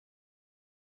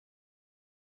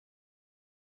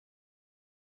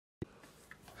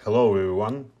Hello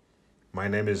everyone, my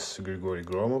name is Grigory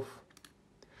Gromov,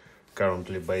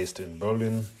 currently based in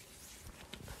Berlin.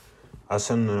 As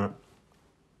an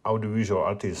audiovisual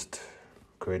artist,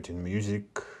 creating music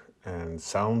and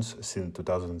sounds since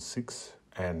 2006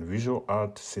 and visual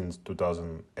art since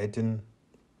 2018,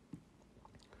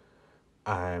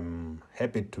 I'm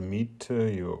happy to meet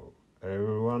you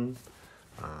everyone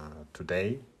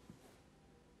today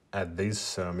at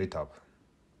this meetup.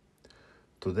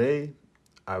 Today,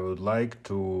 I would like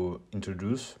to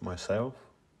introduce myself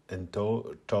and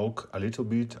talk a little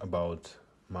bit about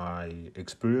my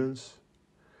experience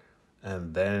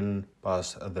and then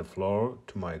pass the floor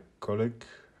to my colleague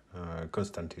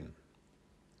Konstantin.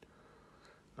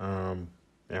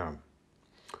 Yeah.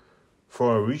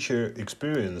 For a richer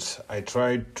experience, I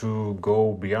tried to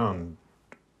go beyond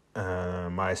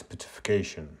my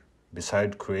specification.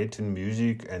 Besides creating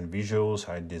music and visuals,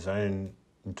 I designed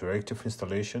interactive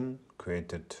installation,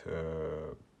 create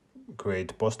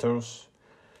posters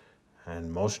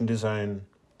and motion design,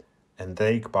 and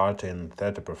take part in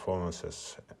theater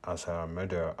performances as a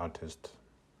media artist.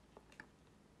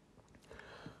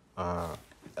 At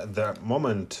the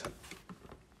moment,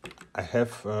 I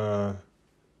have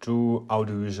two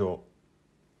audiovisual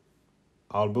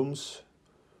albums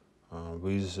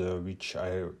with which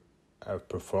I have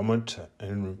performed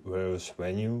in various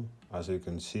venues, as you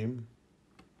can see.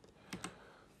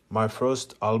 My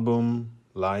first album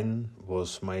line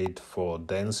was made for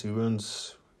dance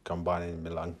events, combining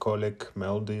melancholic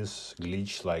melodies,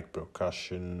 glitch-like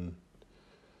percussion,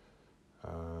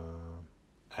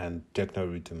 and techno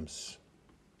rhythms.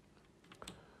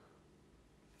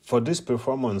 For this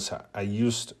performance, I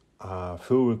used a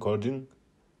full recording,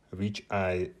 which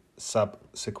I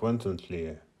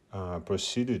subsequently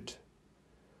proceeded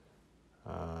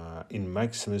in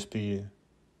Maximus P.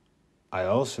 I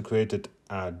also created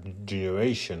a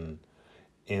generation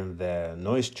in the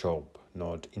noise shop,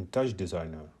 not in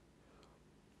TouchDesigner.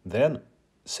 Then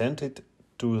sent it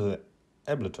to the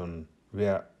Ableton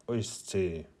via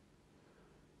OSC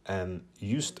and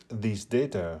used this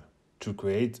data to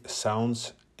create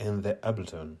sounds in the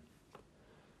Ableton.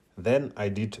 Then I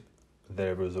did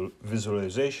the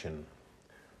visualization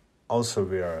also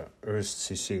via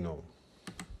OSC signal.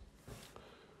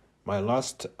 My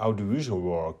last audiovisual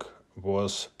work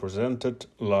was presented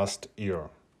last year.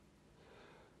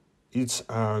 It's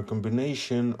a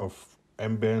combination of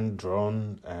ambient,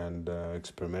 drone, and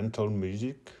experimental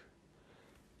music.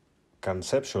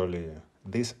 Conceptually,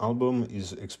 this album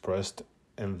is expressed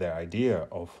in the idea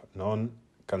of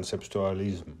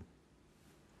non-conceptualism.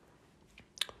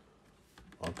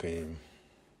 Okay.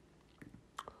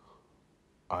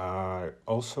 I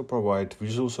also provide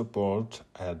visual support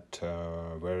at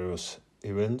various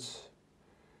events.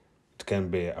 It can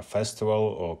be a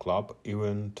festival or club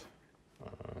event.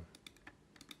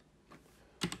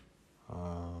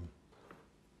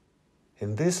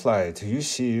 In this slide, you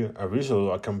see a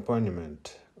visual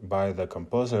accompaniment by the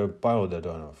composer Pavel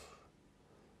Dodonov,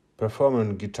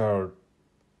 performing guitar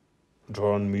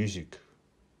drone music.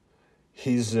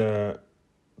 His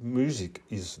music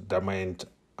is dominated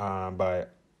by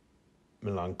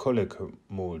melancholic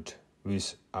mood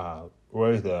with a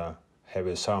rather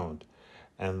heavy sound,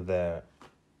 and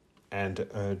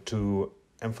to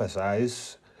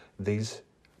emphasize this,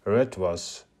 red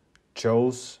was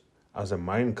chose as a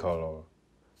main color,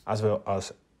 as well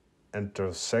as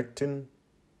intersecting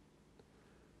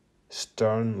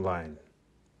stern line,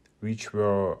 which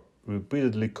were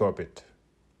repeatedly copied,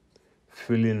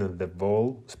 filling the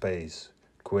wall space,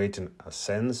 creating a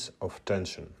sense of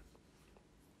tension.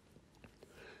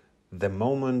 The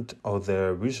moment of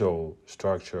the visual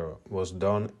structure was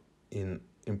done in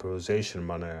improvisation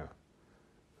manner,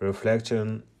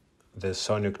 reflecting the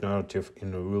sonic narrative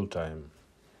in real time.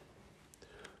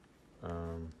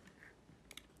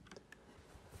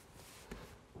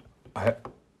 I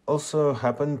also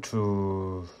happen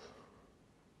to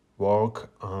work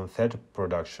on theater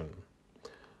production.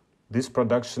 This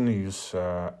production uses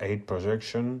 8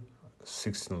 projection,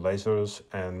 16 lasers,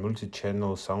 and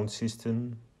multi-channel sound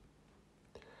system.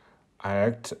 I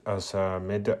act as a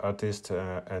media artist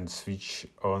and switch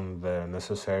on the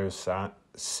necessary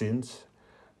scenes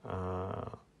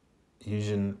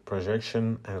using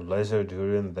projection and laser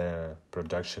during the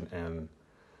production and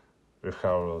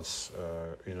rehearsals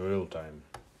in real time.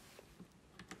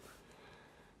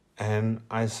 And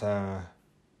as I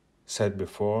said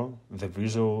before, the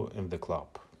visual in the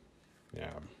club.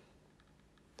 Yeah.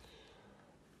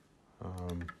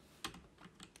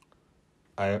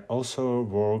 I also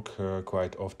work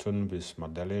quite often with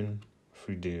modeling,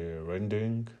 3D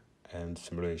rendering, and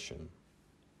simulation.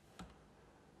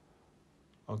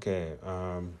 Okay.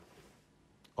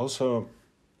 Also,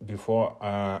 before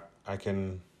I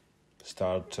can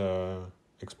start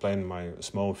explain my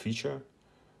small feature,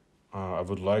 I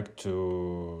would like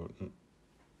to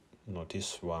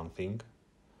notice one thing.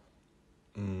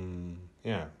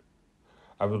 Yeah,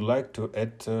 I would like to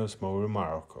add a small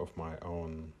remark of my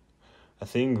own. I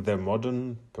think the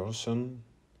modern person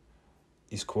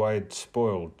is quite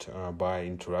spoiled by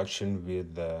interaction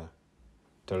with the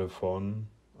telephone,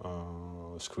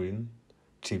 screen,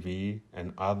 TV,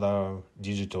 and other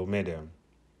digital media.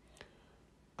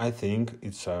 I think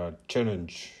it's a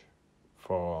challenge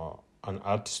for an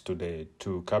artist today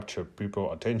to capture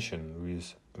people's attention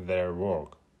with their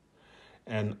work.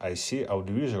 And I see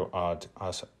audiovisual art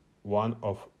as one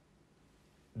of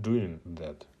doing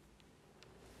that.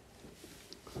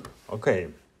 Okay.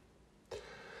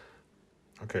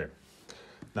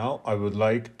 Now I would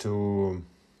like to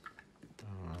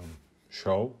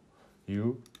show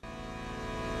you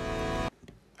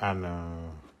an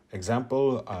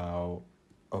example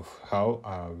of how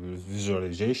a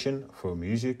visualization for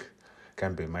music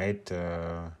can be made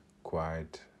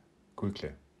quite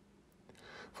quickly.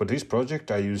 For this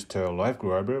project, I used a Live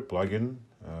Grabber plugin,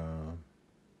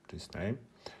 this name,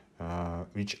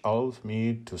 which allows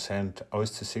me to send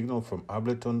OST signal from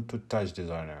Ableton to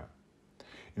TouchDesigner.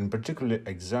 In particular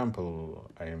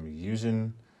example, I am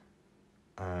using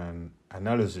an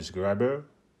analysis grabber,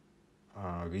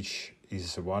 which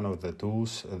is one of the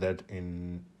tools that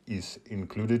is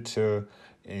included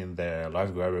in the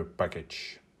Live Grabber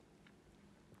package.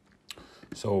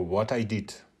 So what I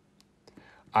did,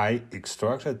 I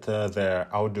extracted the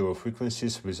audio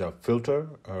frequencies with a filter,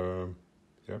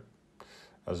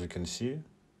 as you can see,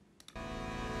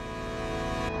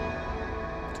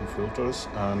 two filters,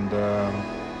 and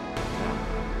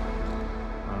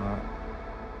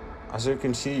as you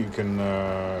can see, you can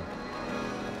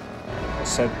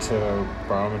set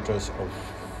parameters of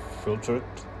filter.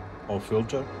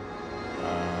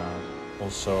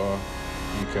 Also,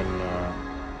 you can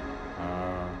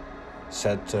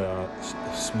set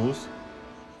smooth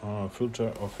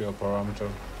filter of your parameter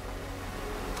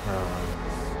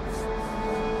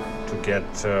to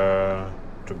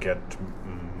get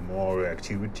more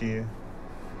reactivity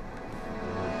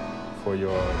for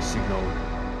your signal.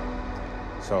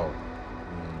 So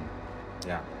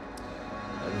yeah,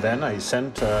 and then I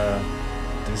sent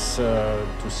this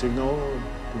to signal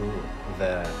to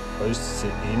the host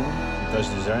in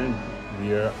TouchDesigner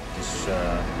via this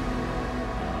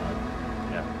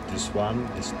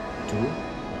this two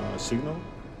signal.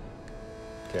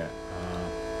 Okay.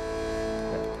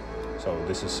 So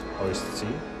this is OST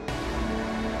 1,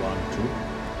 2.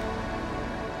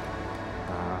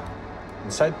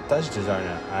 Inside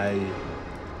TouchDesigner, I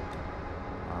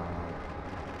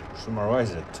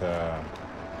summarize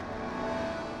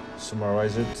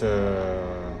it,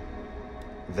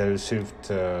 the received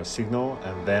signal,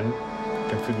 and then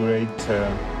configure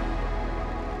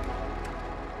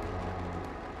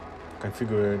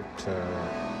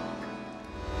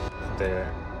the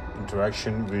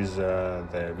interaction with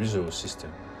the visual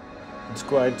system. It's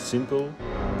quite simple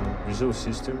visual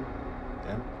system,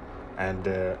 yeah, and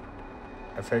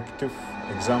effective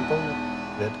example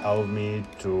that allowed me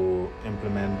to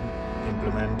implement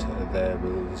the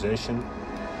visualization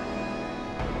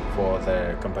for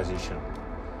the composition.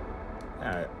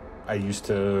 I used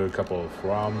a couple of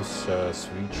ROMs,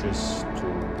 switches to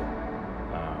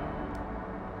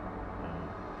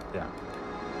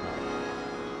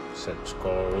set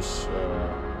colors,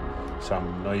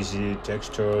 some noisy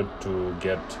texture to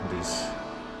get this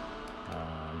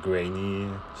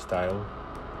grainy style,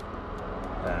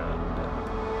 and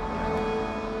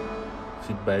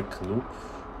feedback loop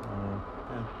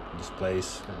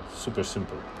displays. Super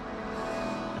simple.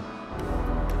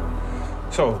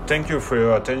 So thank you for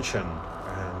your attention,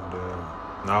 and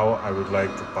now I would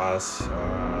like to pass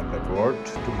that word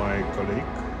to my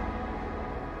colleague,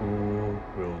 who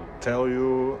will tell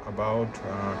you about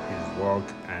his work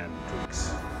and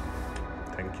tricks.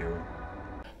 Thank you.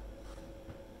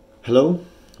 Hello,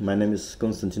 my name is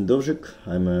Konstantin Dovzhik.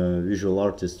 I'm a visual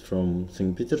artist from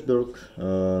St. Petersburg.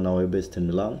 Now I'm based in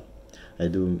Milan. I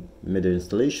do media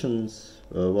installations,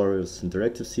 various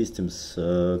interactive systems,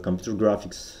 computer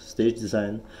graphics, stage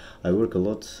design. I work a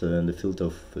lot in the field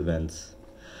of events.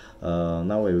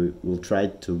 Now I will try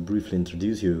to briefly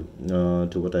introduce you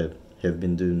to what I have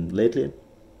been doing lately.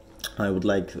 I would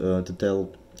like to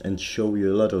tell and show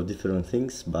you a lot of different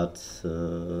things, but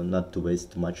not to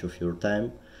waste much of your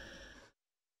time.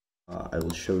 I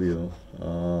will show you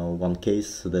one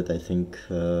case that I think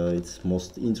it's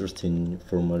most interesting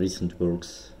from my recent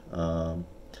works.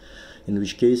 in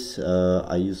which case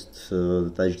I used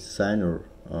the TouchDesigner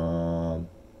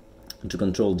to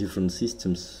control different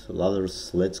systems,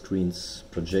 ladders, LED screens,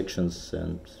 projections,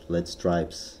 and LED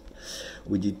stripes.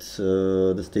 We did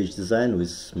the stage design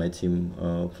with my team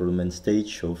for the main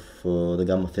stage of the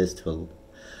Gamma Festival.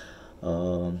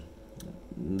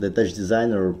 The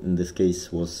TouchDesigner in this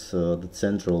case was the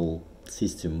central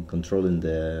system controlling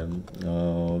the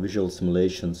visual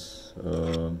simulations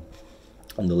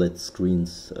on the LED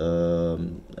screens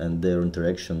and their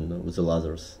interaction with the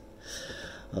ladders.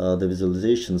 The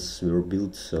visualizations were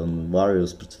built on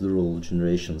various procedural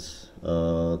generations.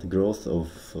 The growth of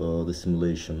the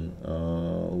simulation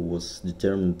was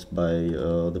determined by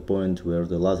the point where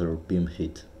the laser beam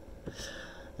hit.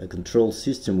 A control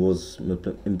system was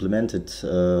implemented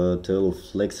to allow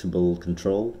flexible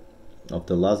control of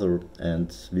the laser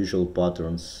and visual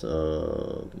patterns,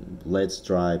 LED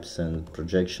stripes and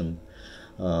projection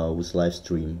with live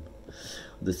stream.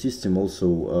 The system also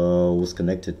was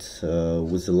connected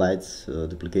with the lights,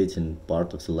 duplicating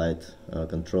part of the light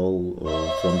control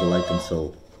from the light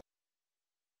console.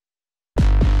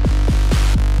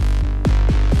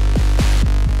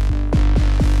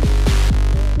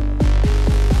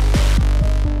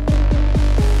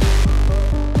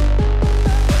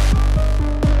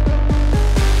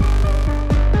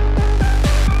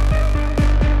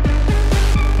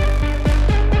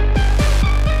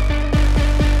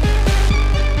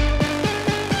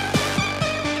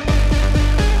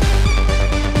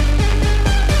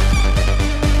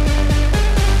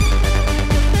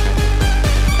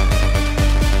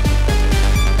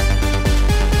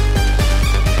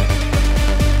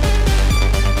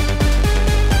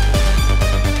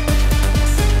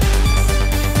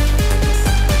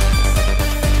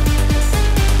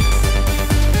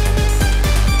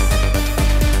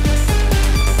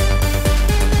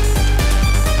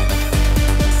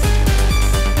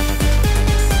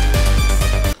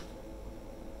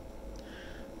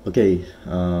 Okay,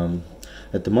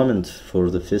 at the moment for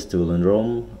the festival in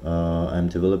Rome, I'm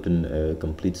developing a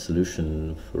complete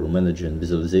solution for managing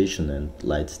visualization and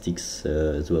light sticks,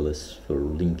 as well as for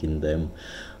linking them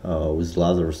with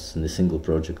lasers in a single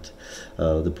project.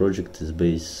 The project is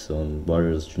based on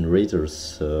various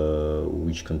generators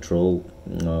which control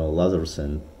lasers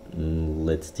and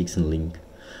LED sticks and link.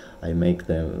 I make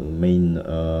the main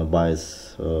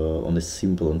bias on a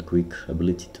simple and quick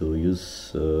ability to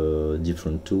use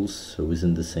different tools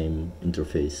within the same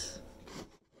interface.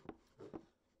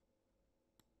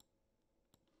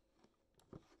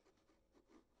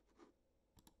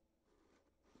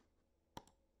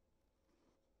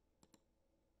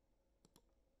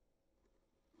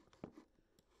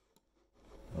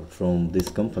 From this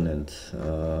component,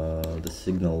 the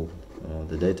signal,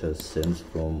 the data sent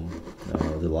from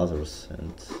the lasers,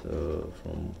 and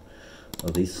from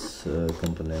this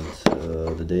component,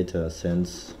 the data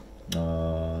sends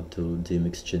to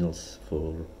DMX channels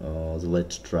for the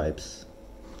LED stripes.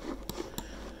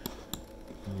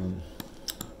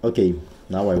 Okay,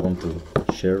 now I want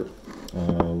to share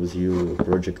with you a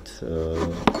project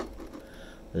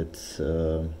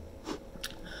that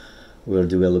we're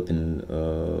developing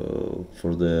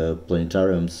for the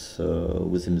planetariums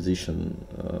with a musician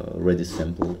ready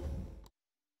sample.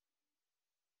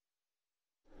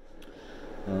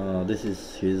 This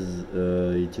is his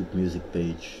YouTube music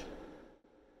page.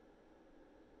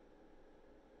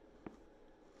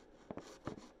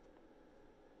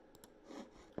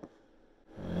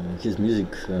 His music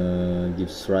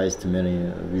gives rise to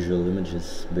many visual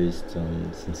images based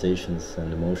on sensations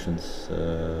and emotions,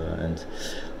 and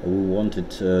we wanted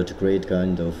to create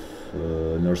kind of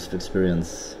immersive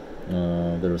experience.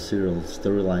 There are several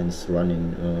storylines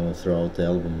running throughout the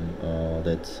album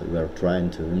that we are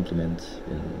trying to implement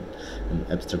in an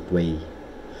abstract way.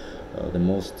 The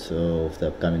most of the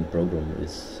upcoming program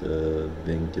is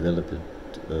being developed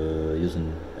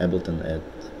using Ableton and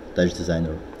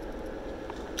TouchDesigner.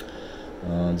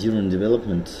 During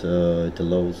development, it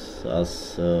allows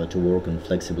us to work in a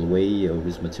flexible way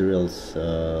with materials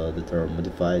that are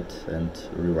modified and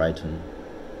rewritten.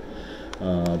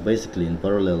 Basically, in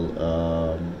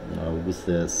parallel with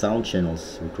the sound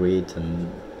channels, we create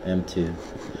an empty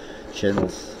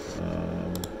channels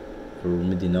for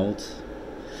MIDI notes,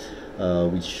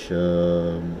 which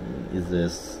is the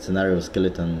scenario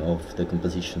skeleton of the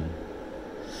composition.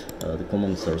 The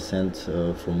commands are sent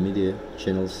from MIDI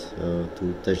channels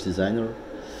to TouchDesigner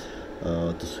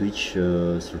to switch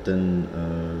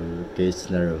certain case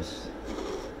scenarios.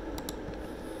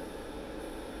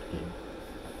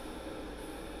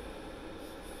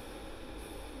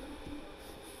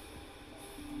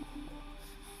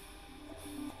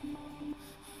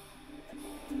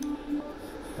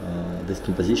 This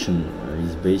composition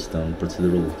is based on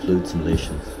procedural fluid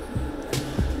simulations.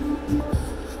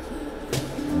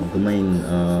 The main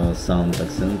sound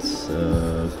accents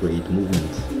create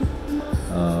movement.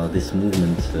 This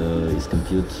movement is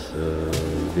computed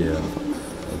via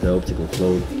the optical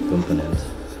flow component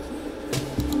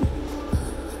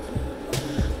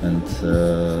and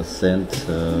sent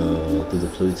to the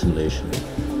fluid simulation.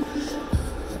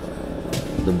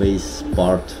 The bass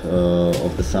part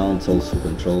of the sound also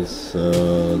controls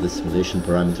the simulation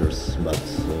parameters, but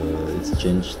it's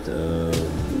changed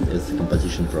as the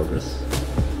composition progresses.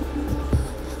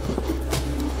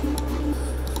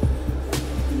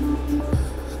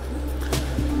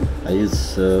 I use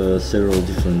several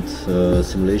different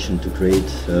simulations to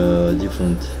create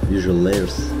different visual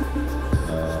layers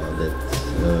that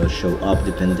show up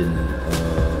depending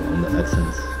on the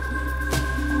accents.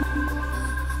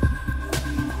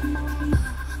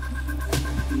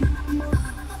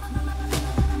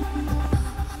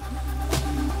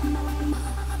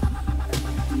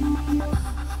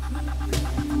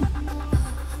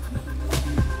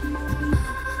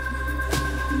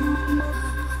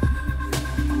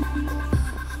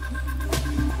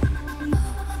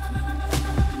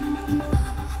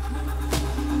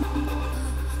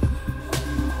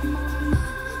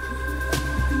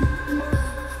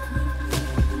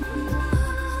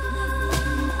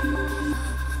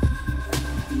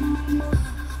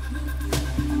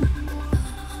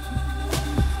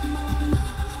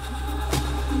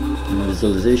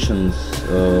 Visualizations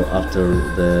after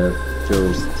the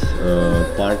first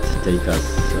part take us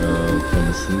from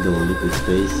a single liquid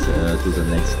space to the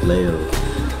next layer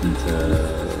and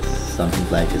something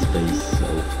like a space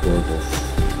of portals.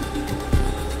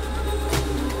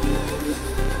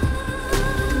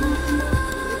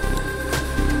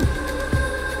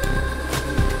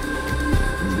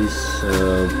 This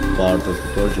part of the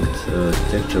project,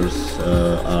 textures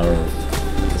are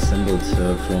assembled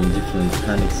from different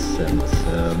mechanics and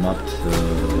mapped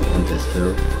onto a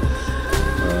sphere.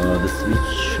 The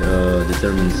switch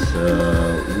determines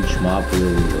which map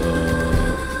will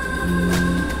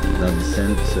be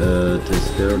sent to a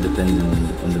sphere depending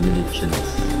on the MIDI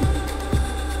channels.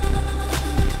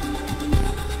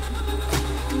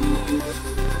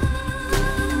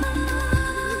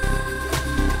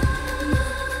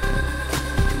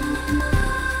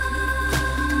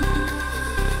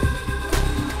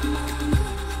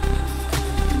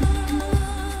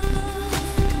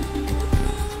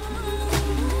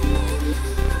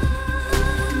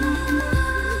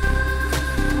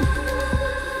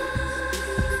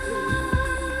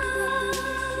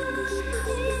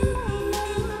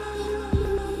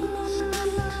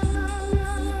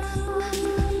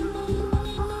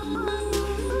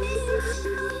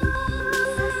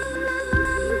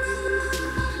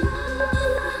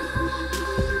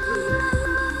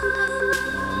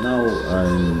 Now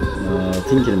I'm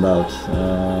thinking about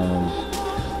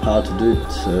how to do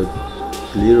it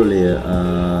clearly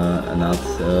enough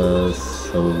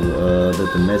so that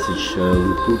the message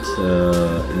we put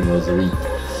in was read.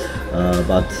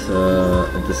 But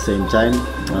at the same time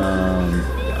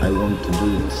I want to do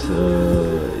it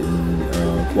in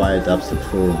quite abstract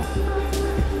form.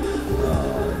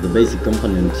 The basic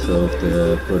component of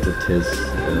the project has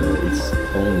its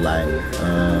own line,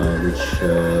 which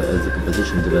as the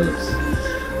composition develops,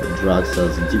 drags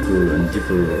us deeper and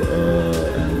deeper,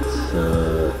 and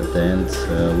at the end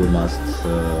we must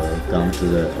come to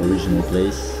the original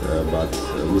place, but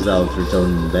without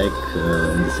returning back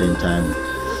at the same time.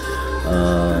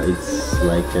 It's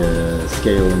like a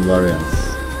scale invariance,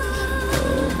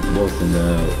 both in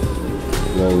the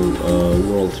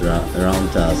world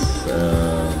around us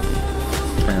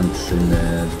and in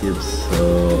the depths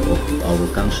of our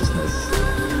consciousness.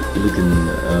 Looking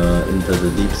into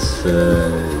the depths,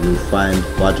 you find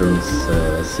patterns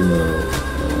similar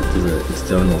to the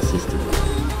external system.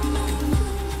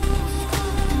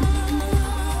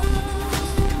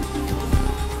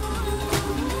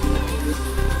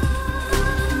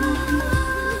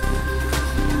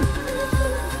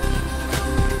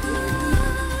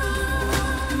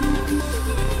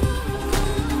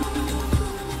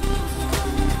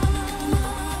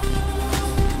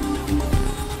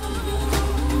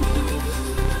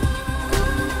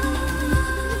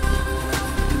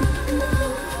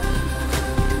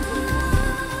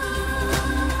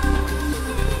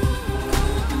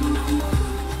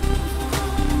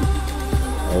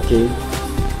 Okay,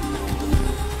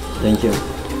 thank you.